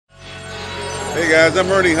Hey guys, I'm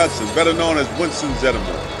Ernie Hudson, better known as Winston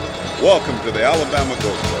Zeddemore. Welcome to the Alabama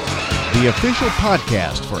Ghostbusters, the official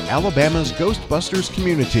podcast for Alabama's Ghostbusters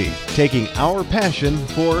community, taking our passion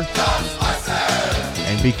for Ghostbusters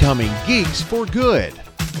and becoming geeks for good.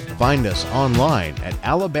 Find us online at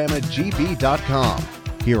alabamagb.com.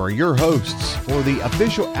 Here are your hosts for the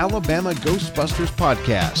official Alabama Ghostbusters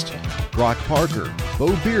podcast, Brock Parker,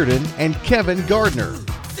 Bo Bearden, and Kevin Gardner.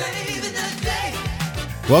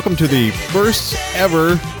 Welcome to the first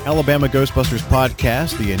ever Alabama Ghostbusters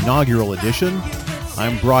podcast, the inaugural edition.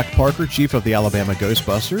 I'm Brock Parker, Chief of the Alabama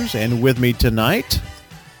Ghostbusters, and with me tonight...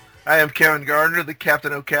 I am Kevin Gardner, the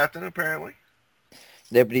Captain O'Captain, apparently.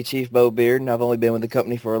 Deputy Chief Bo Bearden. I've only been with the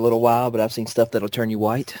company for a little while, but I've seen stuff that'll turn you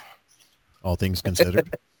white. All things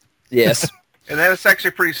considered. Yes. And that's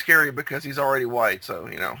actually pretty scary because he's already white, so,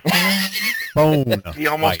 you know. Bone he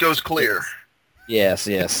almost white. goes clear. Yes,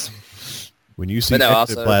 yes. When you see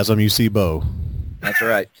ectoplasm, you see Bo. That's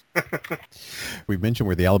right. We've mentioned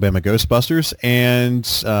we're the Alabama Ghostbusters, and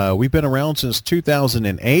we've been around since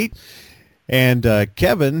 2008. And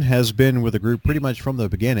Kevin has been with the group pretty much from the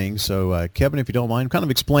beginning. So, Kevin, if you don't mind, kind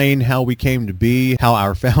of explain how we came to be, how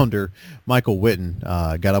our founder, Michael Whitten,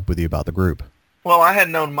 got up with you about the group. Well, I had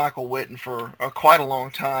known Michael Whitten for quite a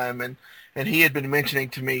long time, and he had been mentioning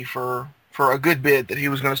to me for a good bit that he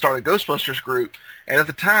was going to start a Ghostbusters group. And at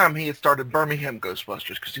the time, he had started Birmingham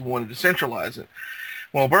Ghostbusters because he wanted to centralize it.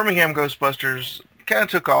 Well, Birmingham Ghostbusters kind of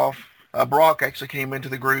took off. Brock actually came into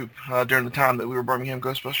the group during the time that we were Birmingham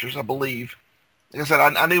Ghostbusters, I believe. Like I said,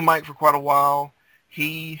 I knew Mike for quite a while.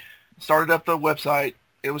 He started up the website.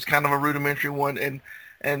 It was kind of a rudimentary one.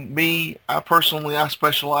 And me, I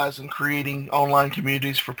specialize in creating online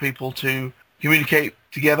communities for people to communicate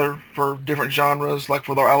together for different genres. Like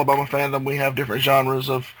with our Alabama fandom, we have different genres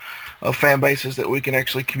of fan bases that we can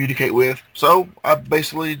actually communicate with. So I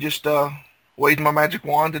basically just waved my magic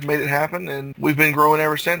wand and made it happen, and we've been growing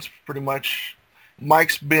ever since, pretty much.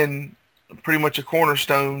 Mike's been pretty much a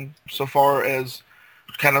cornerstone so far as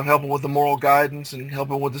kind of helping with the moral guidance and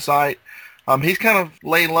helping with the site. He's kind of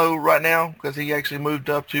laying low right now because he actually moved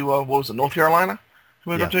up to, North Carolina?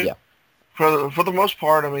 Yeah. For the most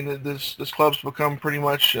part, I mean, this club's become pretty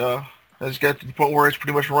much, has got to the point where it's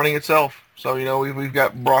pretty much running itself. So, you know, we've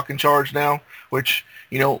got Brock in charge now, which,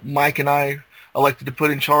 you know, Mike and I elected to put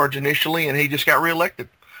in charge initially, and he just got reelected.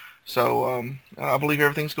 So I believe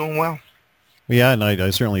everything's going well. Yeah, and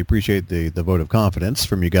I certainly appreciate the vote of confidence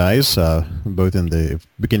from you guys, both in the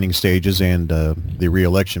beginning stages and the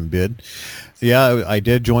re-election bid. Yeah, I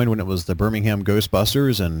did join when it was the Birmingham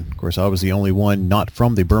Ghostbusters, and of course I was the only one not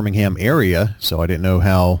from the Birmingham area, so I didn't know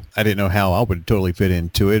how I would totally fit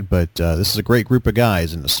into it. But this is a great group of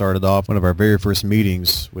guys, and it started off one of our very first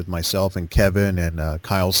meetings with myself and Kevin and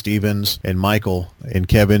Kyle Stevens and Michael in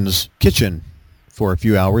Kevin's kitchen for a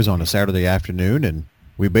few hours on a Saturday afternoon, and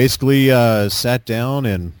we basically sat down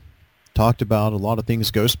and talked about a lot of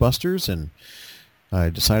things Ghostbusters, and I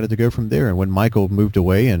decided to go from there. And when Michael moved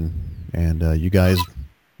away and you guys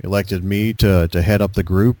elected me to head up the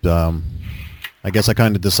group, I guess I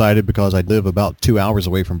kind of decided, because I live about 2 hours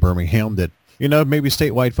away from Birmingham, that, you know, maybe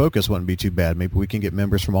statewide focus wouldn't be too bad. Maybe we can get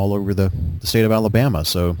members from all over the state of Alabama.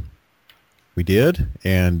 So we did,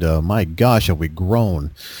 and my gosh, have we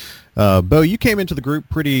grown. Bo, you came into the group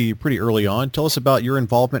pretty early on. Tell us about your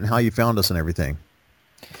involvement and how you found us and everything.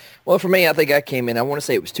 Well, for me, I think I came in, I want to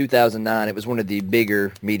say it was 2009. It was one of the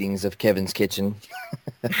bigger meetings of Kevin's Kitchen.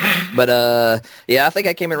 But, I think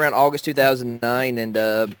I came in around August 2009, and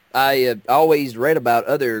I always read about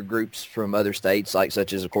other groups from other states, like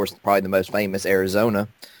such as, of course, probably the most famous, Arizona.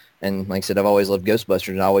 And like I said, I've always loved Ghostbusters,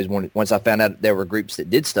 and I always wanted, once I found out there were groups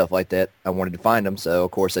that did stuff like that, I wanted to find them. So,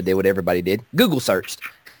 of course, I did what everybody did. Google searched.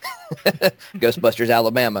 Ghostbusters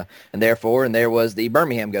Alabama, and there was the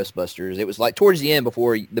Birmingham Ghostbusters. It was like towards the end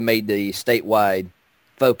before they made the statewide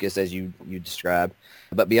focus, as you described.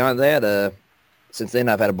 But beyond that, since then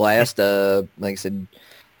I've had a blast. Like I said,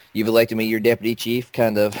 you've elected me your deputy chief,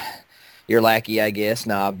 kind of your lackey, I guess.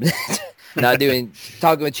 Not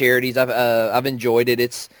talking with charities. I've enjoyed it.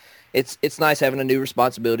 It's nice having a new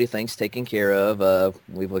responsibility, things taken care of.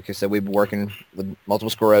 Like I said, we've been working with multiple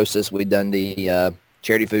sclerosis. We've done the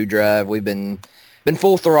charity food drive. We've been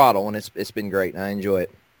full throttle, and it's been great. I enjoy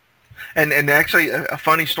it. And actually, a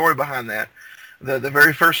funny story behind that. The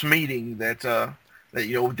very first meeting that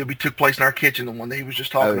we took place in our kitchen, the one that he was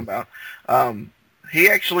just talking about. He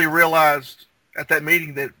actually realized at that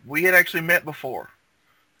meeting that we had actually met before.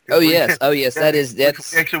 Yes. We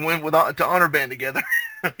actually went to Honor Band together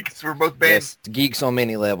because we're both bands. Yes, geeks on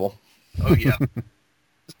many level. Oh yeah.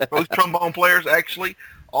 Both trombone players, actually.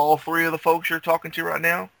 All three of the folks you're talking to right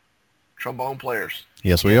now, trombone players,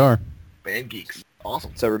 Yes, we are. band geeks.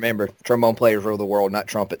 Awesome. So remember, trombone players rule the world, not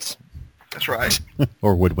trumpets. That's right.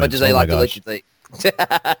 Or woodwinds. Much as they Oh, my like to let gosh. you think.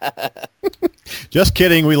 Just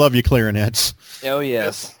kidding. We love you, clarinets. Oh,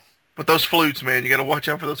 yes. But those flutes, man, you got to watch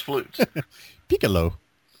out for those flutes. Piccolo.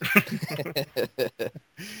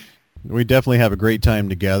 We definitely have a great time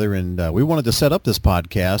together, and we wanted to set up this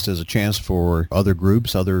podcast as a chance for other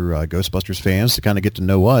groups, other Ghostbusters fans to kind of get to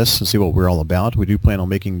know us and see what we're all about. We do plan on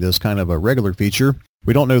making this kind of a regular feature.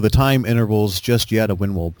 We don't know the time intervals just yet of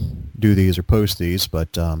when we'll do these or post these,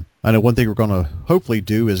 but I know one thing we're going to hopefully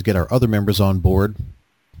do is get our other members on board,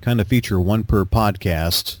 kind of feature one per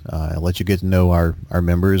podcast, let you get to know our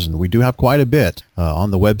members, and we do have quite a bit. On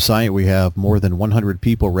the website, we have more than 100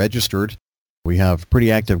 people registered. We have a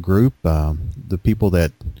pretty active group. The people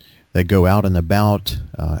that go out and about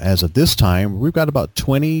as of this time, we've got about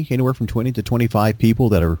anywhere from 20 to 25 people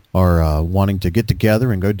that are wanting to get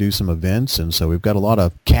together and go do some events. And so we've got a lot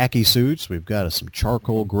of khaki suits. We've got some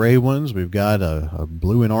charcoal gray ones. We've got a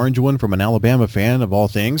blue and orange one from an Alabama fan of all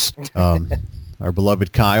things. Our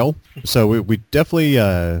beloved Kyle. So we definitely,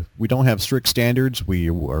 we don't have strict standards. We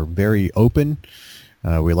are very open.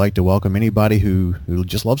 We like to welcome anybody who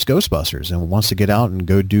just loves Ghostbusters and wants to get out and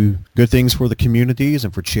go do good things for the communities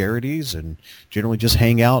and for charities and generally just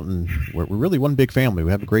hang out. And we're really one big family. We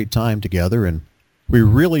have a great time together, and we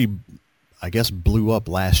really, I guess, blew up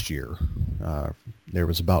last year. There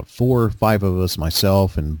was about 4 or 5 of us,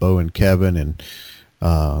 myself and Bo and Kevin and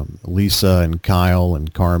Lisa and Kyle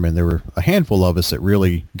and Carmen. There were a handful of us that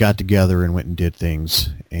really got together and went and did things.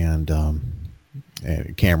 And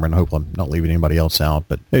Cameron, I hope I'm not leaving anybody else out,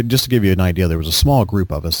 but just to give you an idea, there was a small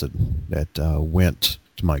group of us that went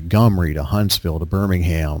to Montgomery, to Huntsville, to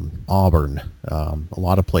Birmingham, Auburn, a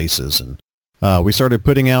lot of places. And we started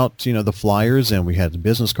putting out, the flyers, and we had the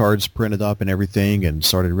business cards printed up and everything, and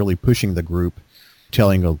started really pushing the group,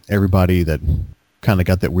 telling everybody that kind of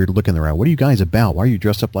got that weird look in their eye. What are you guys about? Why are you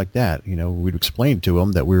dressed up like that? We'd explain to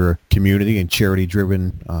them that we're a community and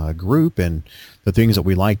charity-driven group, and the things that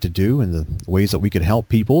we like to do and the ways that we could help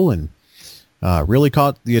people, and really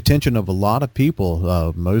caught the attention of a lot of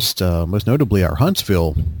people, most notably our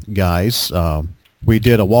Huntsville guys. We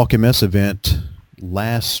did a Walk MS event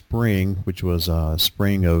last spring, which was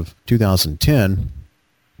spring of 2010.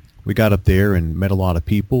 We got up there and met a lot of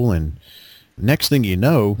people, and next thing you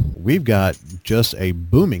know, we've got just a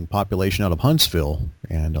booming population out of Huntsville,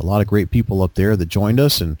 and a lot of great people up there that joined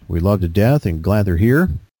us, and we love to death and glad they're here.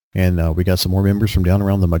 And we got some more members from down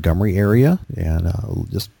around the Montgomery area and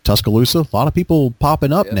just Tuscaloosa. A lot of people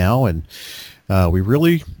popping up now, and we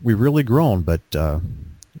really grown. But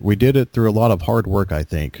we did it through a lot of hard work, I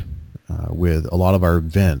think, with a lot of our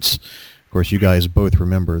events. Of course, you guys both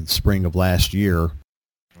remember the spring of last year.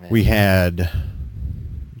 We had,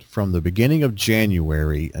 from the beginning of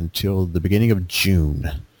January until the beginning of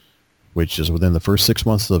June, which is within the first 6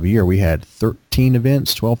 months of the year, we had 13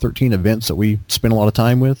 events that we spent a lot of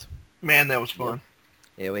time with. Man, that was fun.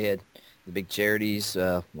 Yeah, we had the big charities,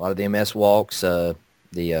 a lot of the MS walks, the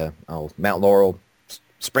Mount Laurel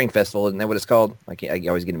Spring Festival, isn't that what it's called? I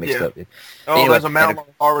always get it mixed up. Oh, anyway, there's a Mount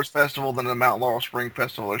Laurel Harvest Festival, then a Mount Laurel Spring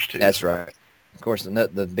Festival. There's 2. That's right. Of course,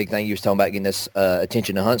 the big thing you was talking about getting this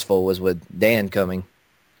attention to Huntsville was with Dan coming.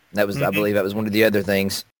 That was, I believe, that was one of the other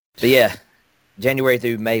things. But yeah, January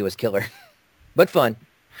through May was killer, but fun.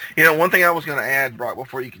 One thing I was going to add, Brock,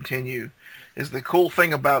 before you continue, is the cool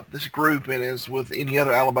thing about this group, and as with any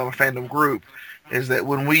other Alabama fandom group, is that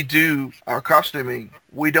when we do our costuming,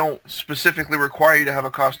 we don't specifically require you to have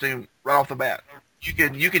a costume right off the bat. You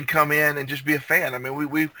can come in and just be a fan. I mean,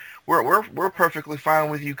 we're perfectly fine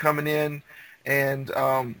with you coming in and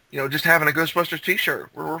just having a Ghostbusters T-shirt.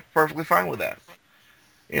 We're perfectly fine with that.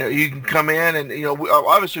 You can come in and,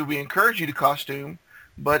 obviously we encourage you to costume,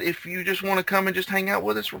 but if you just want to come and just hang out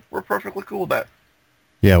with us, we're perfectly cool with that.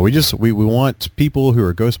 Yeah, we want people who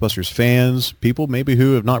are Ghostbusters fans, people maybe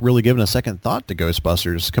who have not really given a second thought to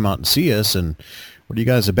Ghostbusters, come out and see us, and what are you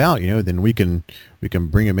guys about? Then we can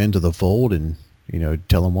bring them into the fold and,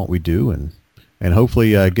 tell them what we do, and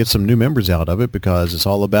hopefully get some new members out of it, because it's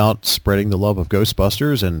all about spreading the love of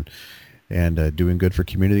Ghostbusters and doing good for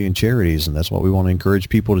community and charities, and that's what we want to encourage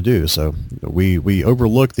people to do. So we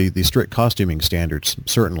overlook the strict costuming standards,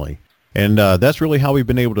 certainly. And that's really how we've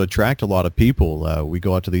been able to attract a lot of people. We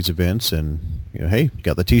go out to these events and, hey, you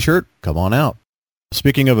got the T-shirt? Come on out.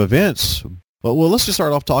 Speaking of events, well, let's just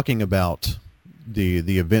start off talking about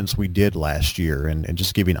the events we did last year and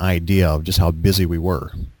just give you an idea of just how busy we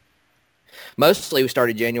were. Mostly we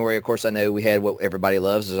started January. Of course, I know we had what everybody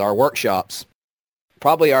loves is our workshops.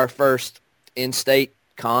 Probably our first in-state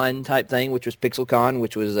con type thing, which was PixelCon,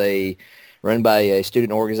 which was run by a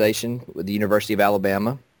student organization with the University of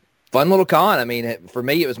Alabama. Fun little con. I mean, for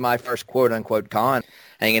me, it was my first quote-unquote con,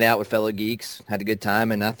 hanging out with fellow geeks, had a good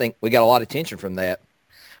time, and I think we got a lot of attention from that.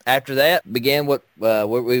 After that began what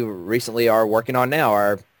we recently are working on now,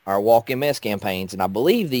 our Walk MS campaigns, and I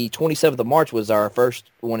believe the 27th of March was our first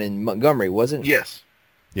one in Montgomery, wasn't it? Yes.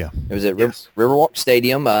 Yeah. It was at Riverwalk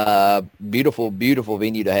Stadium. Beautiful, beautiful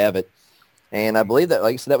venue to have it. And I believe that,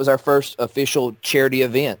 like I said, that was our first official charity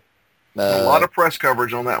event. A lot of press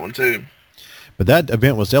coverage on that one, too. But that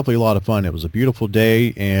event was definitely a lot of fun. It was a beautiful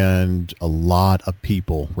day, and a lot of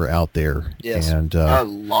people were out there. Yes, and a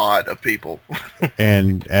lot of people.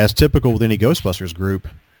 And as typical with any Ghostbusters group,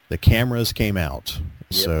 the cameras came out.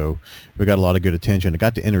 Yep. So we got a lot of good attention. It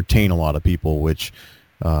got to entertain a lot of people, which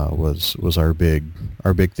was our big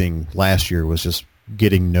thing last year, was just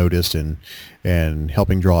getting noticed and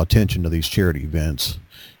helping draw attention to these charity events.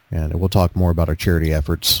 And we'll talk more about our charity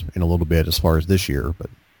efforts in a little bit as far as this year. But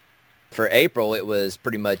for April, it was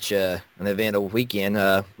pretty much an event of weekend.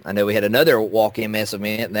 I know we had another Walk MS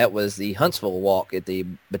event, and that was the Huntsville Walk at the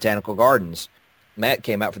Botanical Gardens. Matt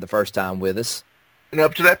came out for the first time with us. And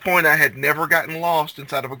up to that point, I had never gotten lost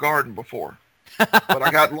inside of a garden before. But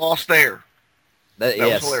I got lost there. That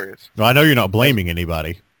was hilarious. Well, I know you're not blaming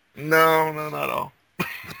anybody. No, not at all.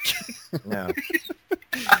 No.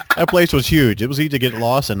 That place was huge. It was easy to get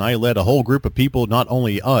lost, and I led a whole group of people, not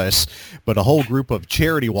only us, but a whole group of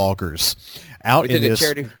charity walkers out in this.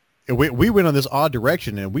 We went on this odd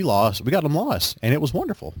direction, and we got them lost, and it was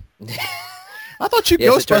wonderful. I thought you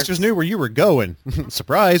Ghostbusters knew where you were going.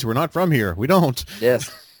 Surprise, we're not from here. We don't.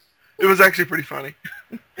 Yes. It was actually pretty funny.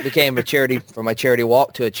 It became a charity, from a charity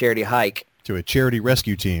walk to a charity hike. To a charity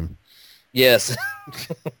rescue team. Yes.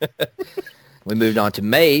 We moved on to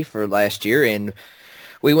May for last year, and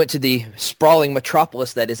we went to the sprawling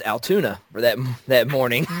metropolis that is Altoona for that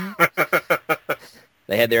morning.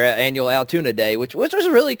 They had their annual Altoona Day, which was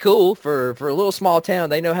really cool for a little small town.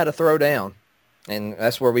 They know how to throw down. And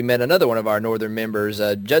that's where we met another one of our northern members,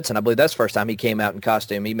 Judson. I believe that's the first time he came out in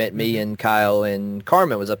costume. He met me and Kyle, and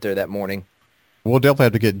Carmen was up there that morning. We'll definitely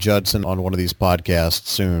have to get Judson on one of these podcasts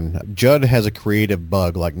soon. Judd has a creative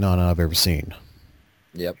bug like none I've ever seen.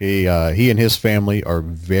 Yep. He and his family are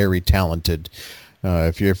very talented.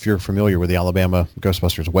 If you're familiar with the Alabama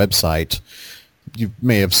Ghostbusters website, you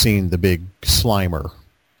may have seen the big Slimer,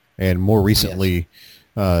 and more recently,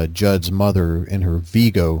 Judd's mother in her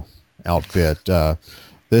Vigo outfit.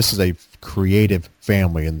 This is a creative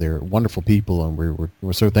family, and they're wonderful people, and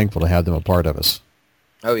we're so thankful to have them a part of us.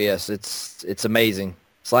 Oh yes, it's amazing.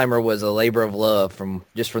 Slimer was a labor of love from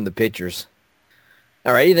the pictures.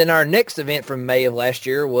 Alrighty, then our next event from May of last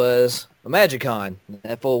year was a MagiCon.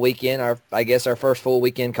 That full weekend, our first full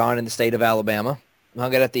weekend con in the state of Alabama.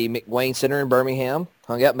 Hung out at the McWayne Center in Birmingham.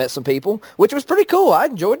 Hung out, met some people, which was pretty cool. I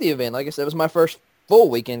enjoyed the event. Like I said, it was my first full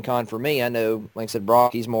weekend con for me. I know, like I said,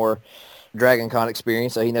 Brock, he's more Dragon Con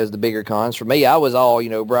experience, so he knows the bigger cons. For me, I was all,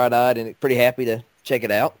 bright-eyed and pretty happy to check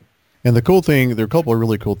it out. And the cool thing, there are a couple of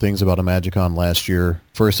really cool things about a MagiCon last year.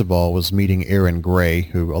 First of all was meeting Aaron Gray,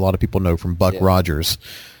 who a lot of people know from Buck Rogers.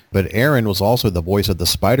 But Aaron was also the voice of the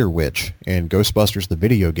Spider Witch in Ghostbusters, the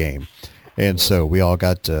video game. And so we all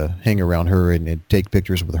got to hang around her and take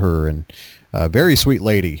pictures with her. And a very sweet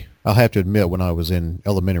lady. I'll have to admit, when I was in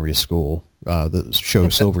elementary school, the show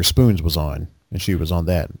Silver Spoons was on, and she was on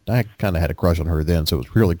that. I kind of had a crush on her then, so it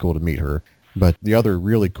was really cool to meet her. But the other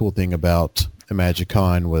really cool thing about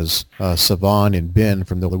MagiCon was Savon and Ben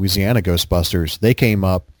from the Louisiana Ghostbusters. They came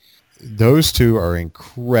up. Those two are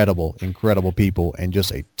incredible people, and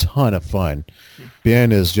just a ton of fun.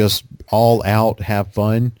 Ben is just all out, have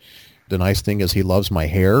fun. The nice thing is he loves my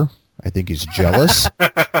hair. I think he's jealous.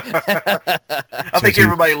 I think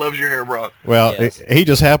everybody loves your hair, Brock. Well, yes. He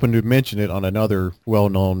just happened to mention it on another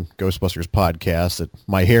well-known Ghostbusters podcast that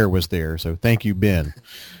my hair was there. So thank you, Ben.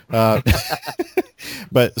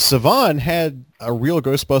 But Savon had a real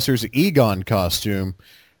Ghostbusters Egon costume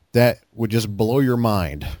that would just blow your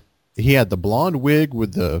mind. He had the blonde wig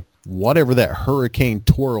with the whatever that hurricane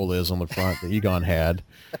twirl is on the front that Egon had.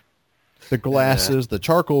 The glasses, the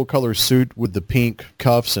charcoal color suit with the pink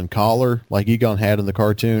cuffs and collar like Egon had in the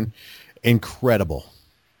cartoon. Incredible.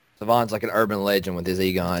 Savon's like an urban legend with his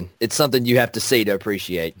Egon. It's something you have to see to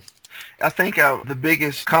appreciate. I think the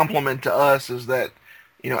biggest compliment to us is that,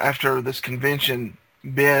 after this convention,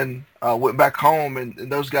 Ben went back home and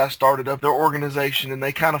those guys started up their organization, and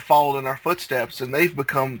they kind of followed in our footsteps, and they've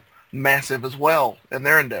become massive as well in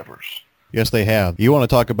their endeavors. Yes, they have. You want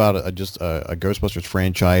to talk about just a Ghostbusters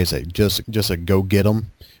franchise, just a go get 'em.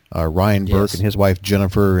 Ryan Burke Yes. and his wife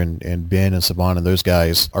Jennifer and Ben and Savon and those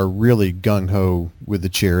guys are really gung-ho with the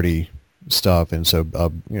charity stuff. And so,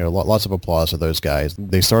 lots of applause to those guys.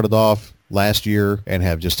 They started off last year and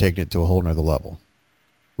have just taken it to a whole nother level.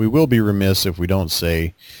 We will be remiss if we don't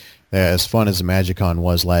say that as fun as the MagicCon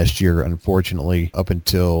was last year, unfortunately, up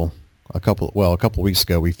until a couple weeks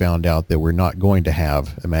ago, we found out that we're not going to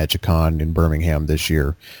have a MagicCon in Birmingham this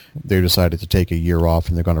year. They decided to take a year off,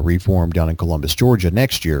 and they're going to reform down in Columbus, Georgia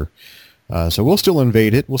next year. So we'll still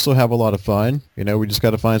invade it. We'll still have a lot of fun. We just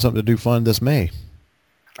got to find something to do fun this May.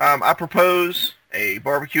 I propose a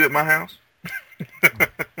barbecue at my house.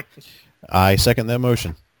 I second that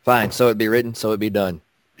motion. Fine. So it be written, so it be done.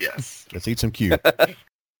 Yes. Let's eat some cube.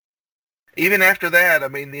 Even after that, I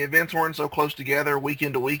mean, the events weren't so close together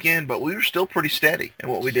weekend to weekend, but we were still pretty steady in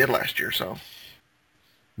what we did last year. So,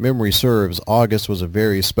 Memory serves, August was a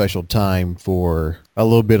very special time for a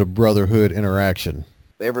little bit of brotherhood interaction.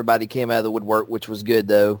 Everybody came out of the woodwork, which was good,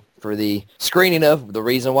 though, for the screening of the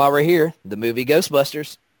reason why we're here, the movie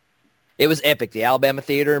Ghostbusters. It was epic. The Alabama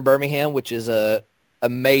Theater in Birmingham, which is a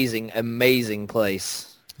amazing, amazing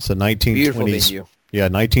place. It's a Beautiful 1920s, venue.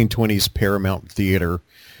 1920s Paramount Theater.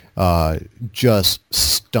 Just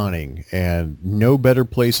stunning, and no better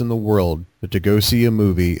place in the world to go see a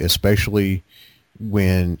movie, especially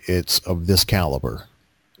when it's of this caliber.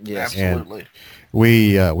 Yes. absolutely.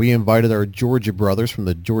 We invited our Georgia brothers from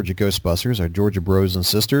the Georgia Ghostbusters, our Georgia bros and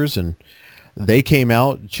sisters, and they came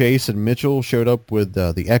out. Chase and Mitchell showed up with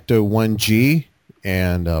the Ecto 1G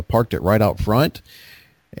and parked it right out front,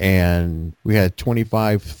 and we had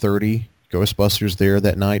 25, 30 Ghostbusters there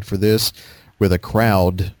that night for this, with a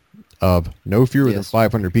crowd of no fewer than Yes.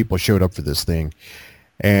 500 people showed up for this thing.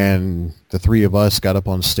 And the three of us got up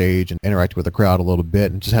on stage and interacted with the crowd a little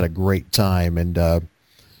bit and just had a great time. And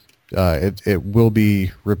it will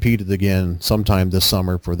be repeated again sometime this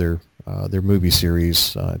summer for their movie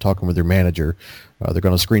series, talking with their manager. They're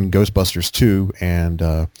going to screen Ghostbusters 2, and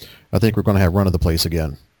I think we're going to have Run of the Place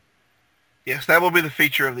again. Yes, that will be the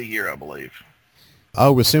feature of the year, I believe. I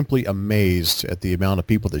was simply amazed at the amount of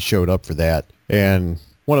people that showed up for that. And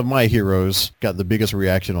one of my heroes got the biggest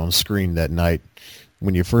reaction on screen that night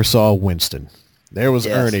when you first saw Winston. There was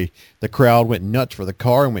Yes. Ernie. The crowd went nuts for the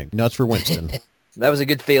car and went nuts for Winston. That was a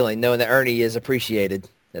good feeling, knowing that Ernie is appreciated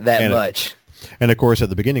that And much. And of course, at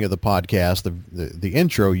the beginning of the podcast, the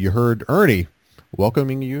intro, you heard Ernie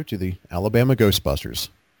welcoming you to the Alabama Ghostbusters.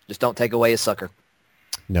 Just don't take away a sucker.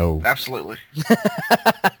 No. Absolutely.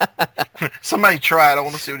 Somebody try it. I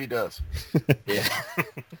want to see what he does. Yeah.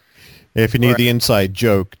 If you need the inside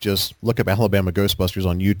joke, just look up Alabama Ghostbusters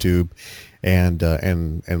on YouTube and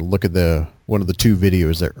look at one of the two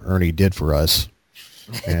videos that Ernie did for us.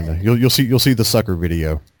 And you'll see the sucker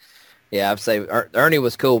video. Yeah, I'd say Ernie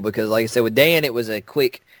was cool because, like I said, with Dan, it was a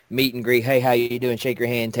quick meet and greet. Hey, how you doing? Shake your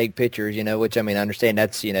hand, take pictures, which, I mean, I understand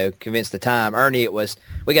that's, convince the time. Ernie,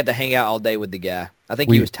 we got to hang out all day with the guy. I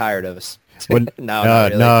think he was tired of us. Well, No,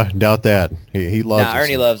 not really. No, doubt that. He loves us.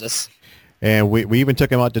 Ernie loves us. And we even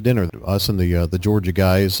took him out to dinner, us and the Georgia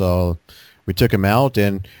guys. We took him out,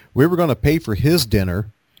 and we were going to pay for his dinner.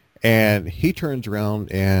 And he turns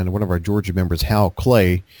around, and one of our Georgia members, Hal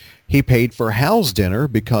Clay, he paid for Hal's dinner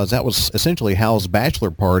because that was essentially Hal's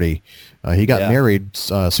bachelor party. He got married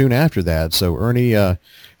soon after that. So, Ernie, how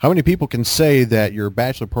many people can say that your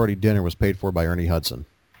bachelor party dinner was paid for by Ernie Hudson?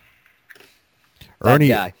 That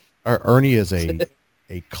guy. Ernie is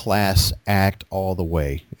a class act all the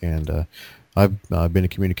way, and I've been in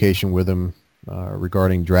communication with him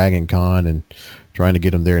regarding Dragon Con and trying to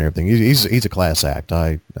get him there and everything. He's a class act.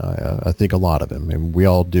 I think a lot of him, and we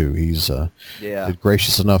all do. He's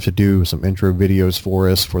gracious enough to do some intro videos for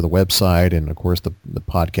us for the website, and of course the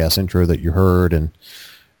podcast intro that you heard, and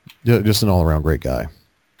just an all around great guy.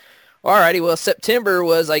 Alrighty, well, September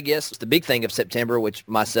was, I guess, the big thing of September, which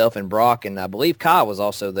myself and Brock and I believe Kyle was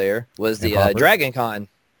also there, was the Dragon Con.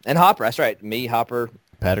 And Hopper, that's right, me, Hopper.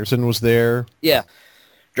 Patterson was there. Yeah,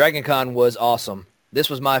 Dragon Con was awesome. This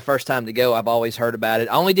was my first time to go. I've always heard about it.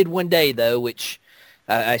 I only did one day, though, which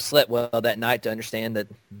I slept well that night to understand that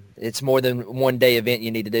it's more than one day event you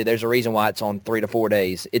need to do. There's a reason why it's on 3 to 4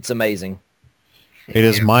 days. It's amazing. It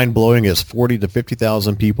is mind-blowing. It's 40 to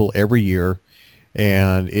 50,000 people every year.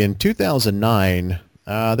 And in 2009,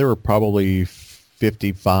 there were probably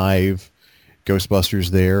 55 Ghostbusters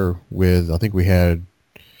there with, I think we had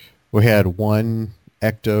one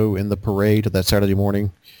Ecto in the parade that Saturday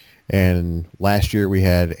morning. And last year we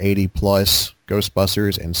had 80 plus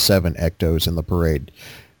Ghostbusters and 7 Ectos in the parade.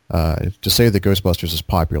 To say that Ghostbusters is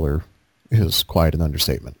popular is quite an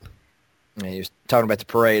understatement. And he was talking about the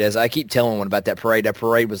parade. As I keep telling one about that parade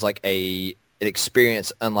was like a an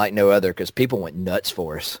experience unlike no other because people went nuts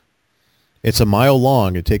for us. It's a mile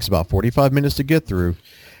long. It takes about 45 minutes to get through,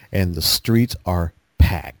 and the streets are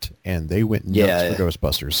packed, and they went nuts for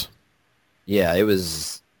Ghostbusters. Yeah, it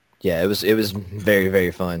was very,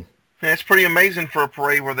 very fun. Yeah, it's pretty amazing for a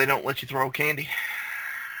parade where they don't let you throw candy.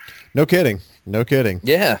 No kidding.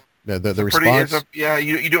 Yeah. The response.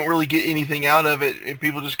 You don't really get anything out of it, and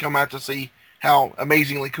people just come out to see how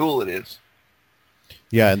amazingly cool it is.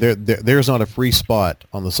 Yeah, there's not a free spot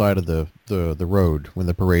on the side of the road when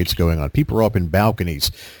the parade's going on. People are up in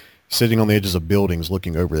balconies, sitting on the edges of buildings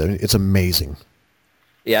looking over them. It's amazing.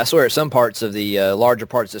 Yeah, I swear at some parts of the larger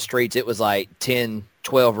parts of the streets, it was like 10,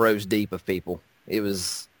 12 rows deep of people. It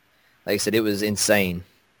was, like I said, it was insane.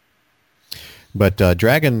 But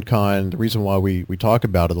Dragon Con, the reason why we talk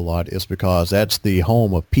about it a lot is because that's the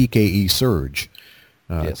home of PKE Surge.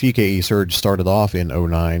 Yes. PKE Surge started off in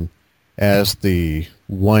 2009 as the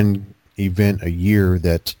one event a year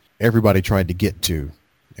that everybody tried to get to.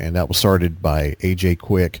 And that was started by AJ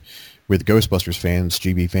Quick with Ghostbusters fans,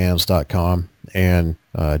 gbfans.com, and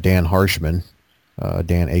Dan Harshman,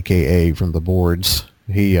 Dan AKA from the boards.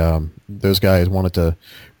 Those guys wanted to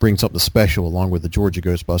bring something special along with the Georgia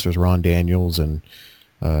Ghostbusters, Ron Daniels and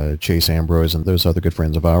Chase Ambrose and those other good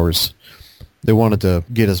friends of ours. They wanted to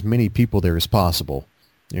get as many people there as possible.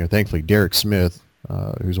 Thankfully, Derek Smith,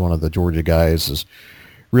 who's one of the Georgia guys, is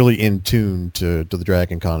really in tune to the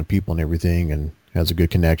Dragon Con people and everything and has a good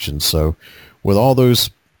connection. So with all those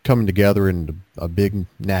coming together and a big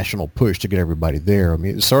national push to get everybody there, I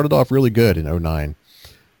mean, it started off really good in 2009.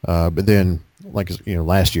 But then,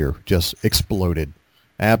 last year just exploded,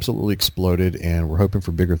 absolutely exploded, and we're hoping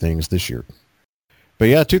for bigger things this year. But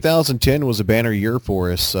yeah, 2010 was a banner year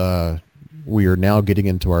for us. We are now getting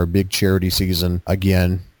into our big charity season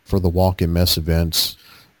again for the Walk and Mess events.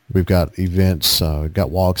 We've got events, got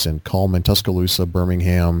walks in Coleman, Tuscaloosa,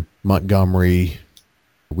 Birmingham, Montgomery.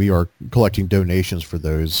 We are collecting donations for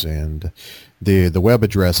those, and the web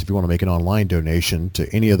address, if you want to make an online donation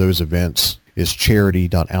to any of those events, is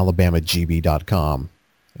charity.alabamagb.com,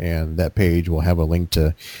 and that page will have a link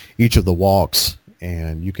to each of the walks,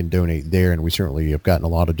 and you can donate there, and we certainly have gotten a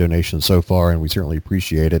lot of donations so far, and we certainly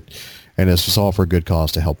appreciate it, and it's just all for a good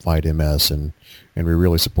cause to help fight MS, and we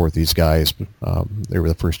really support these guys. They were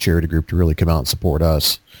the first charity group to really come out and support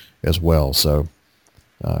us as well, so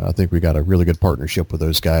I think we got a really good partnership with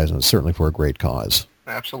those guys, and it's certainly for a great cause.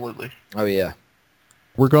 Absolutely. Oh, yeah.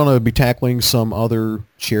 We're going to be tackling some other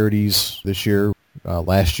charities this year.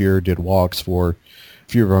 Last year did walks for, a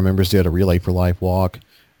few of our members did a Relay for Life walk.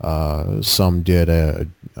 Some did a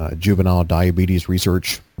juvenile diabetes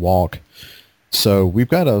research walk. So we've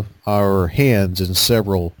got our hands in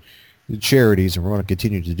several charities, and we're going to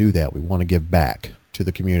continue to do that. We want to give back to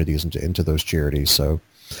the communities and into those charities. So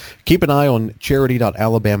keep an eye on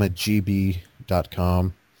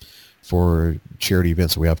charity.alabamagb.com for charity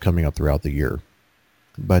events that we have coming up throughout the year.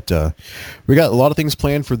 But we got a lot of things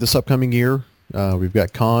planned for this upcoming year. We've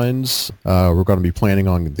got cons. We're going to be planning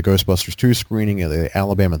on the Ghostbusters 2 screening at the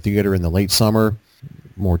Alabama Theater in the late summer.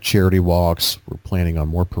 More charity walks. We're planning on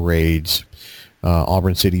more parades.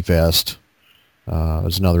 Auburn City Fest.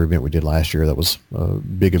 There's another event we did last year that was a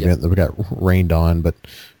big event that we got rained on, but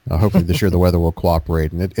hopefully this year the weather will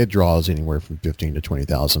cooperate, and it draws anywhere from 15 to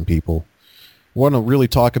 20,000 people. We want to really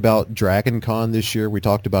talk about Dragon Con this year. We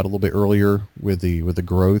talked about a little bit earlier with the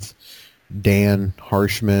growth. Dan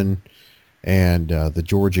Harshman and the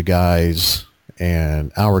Georgia guys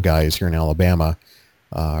and our guys here in Alabama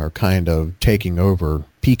are kind of taking over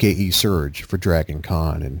PKE Surge for Dragon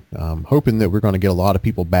Con, and hoping that we're going to get a lot of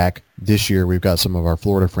people back this year. We've got some of our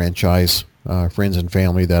Florida franchise friends and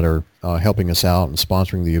family that are helping us out and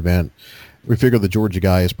sponsoring the event. We figure the Georgia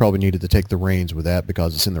guys probably needed to take the reins with that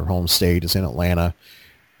because it's in their home state. It's in Atlanta,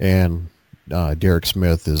 and Derek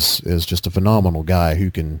Smith is just a phenomenal guy who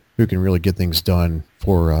can really get things done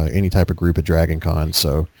for any type of group at Dragon Con.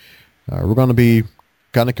 So we're going to be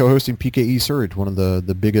kind of co-hosting PKE Surge, one of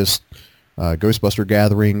the biggest Ghostbuster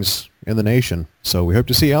gatherings in the nation. So we hope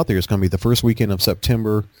to see you out there. It's going to be the first weekend of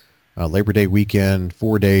September, Labor Day weekend,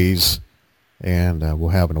 4 days. And we'll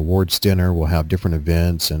have an awards dinner. We'll have different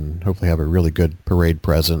events and hopefully have a really good parade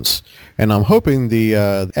presence. And I'm hoping the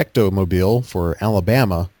Ectomobile for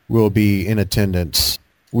Alabama will be in attendance.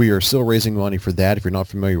 We are still raising money for that. If you're not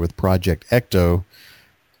familiar with Project Ecto,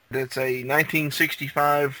 it's a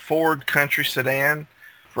 1965 Ford Country sedan.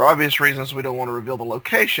 For obvious reasons, we don't want to reveal the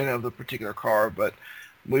location of the particular car, but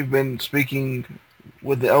we've been speaking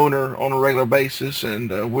with the owner on a regular basis,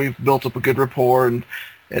 and we've built up a good rapport, and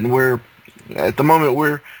we're at the moment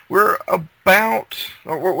we're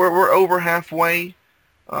over halfway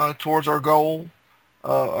towards our goal,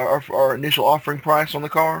 our initial offering price on the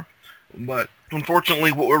car. But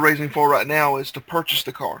unfortunately, what we're raising for right now is to purchase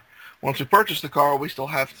the car. Once we purchase the car, we still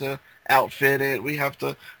have to outfit it. We have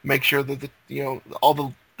to make sure that all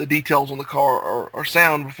the details on the car are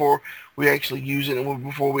sound before we actually use it and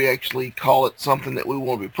before we actually call it something that we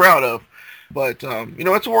want to be proud of. But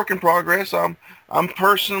it's a work in progress. I'm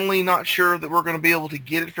personally not sure that we're going to be able to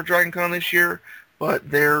get it for DragonCon this year, but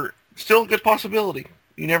there's still a good possibility.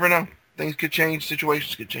 You never know. Things could change.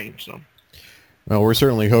 Situations could change. So. Well, we're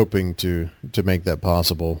certainly hoping to make that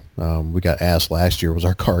possible. We got asked last year, was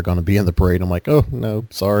our car going to be in the parade? I'm like, oh, no,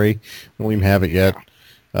 sorry. We don't even have it yet.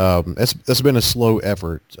 That's been a slow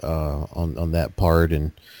effort on that part.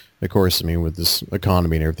 And, of course, I mean, with this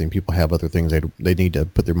economy and everything, people have other things they need to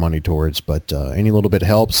put their money towards. But any little bit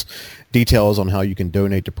helps. Details on how you can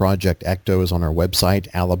donate to Project Ecto is on our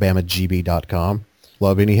website, alabamagb.com.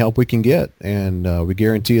 Love any help we can get, and we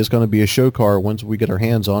guarantee it's going to be a show car once we get our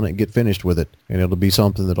hands on it and get finished with it. And it'll be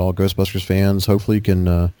something that all Ghostbusters fans hopefully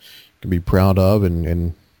can be proud of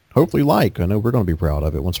and hopefully like. I know we're going to be proud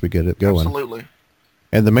of it once we get it going. Absolutely.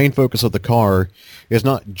 And the main focus of the car is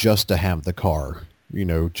not just to have the car,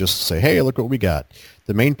 just to say, hey, look what we got.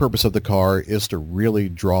 The main purpose of the car is to really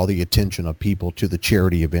draw the attention of people to the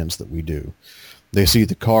charity events that we do. They see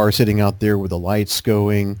the car sitting out there with the lights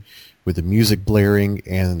going, with the music blaring,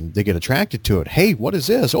 and they get attracted to it. Hey, what is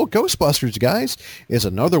this? Oh, Ghostbusters, guys, is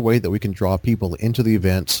another way that we can draw people into the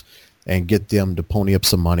events and get them to pony up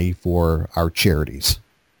some money for our charities.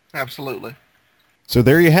 Absolutely. So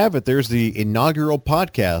there you have it. There's the inaugural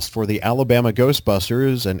podcast for the Alabama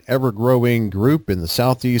Ghostbusters, an ever-growing group in the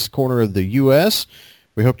southeast corner of the U.S.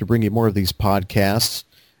 We hope to bring you more of these podcasts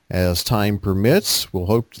as time permits. We'll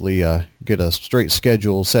hopefully get a straight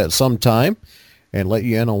schedule set sometime and let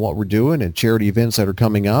you in on what we're doing and charity events that are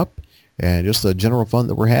coming up and just the general fun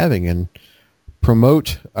that we're having and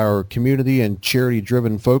promote our community and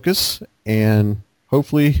charity-driven focus and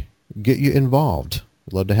hopefully get you involved.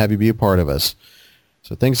 We'd love to have you be a part of us.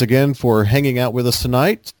 So thanks again for hanging out with us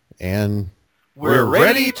tonight, and we're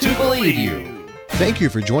ready to believe you. Thank you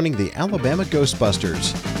for joining the Alabama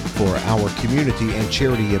Ghostbusters. For our community and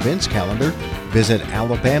charity events calendar, visit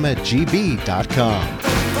alabamagb.com.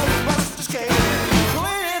 Ghostbusters came,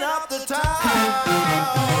 cleaning up the town.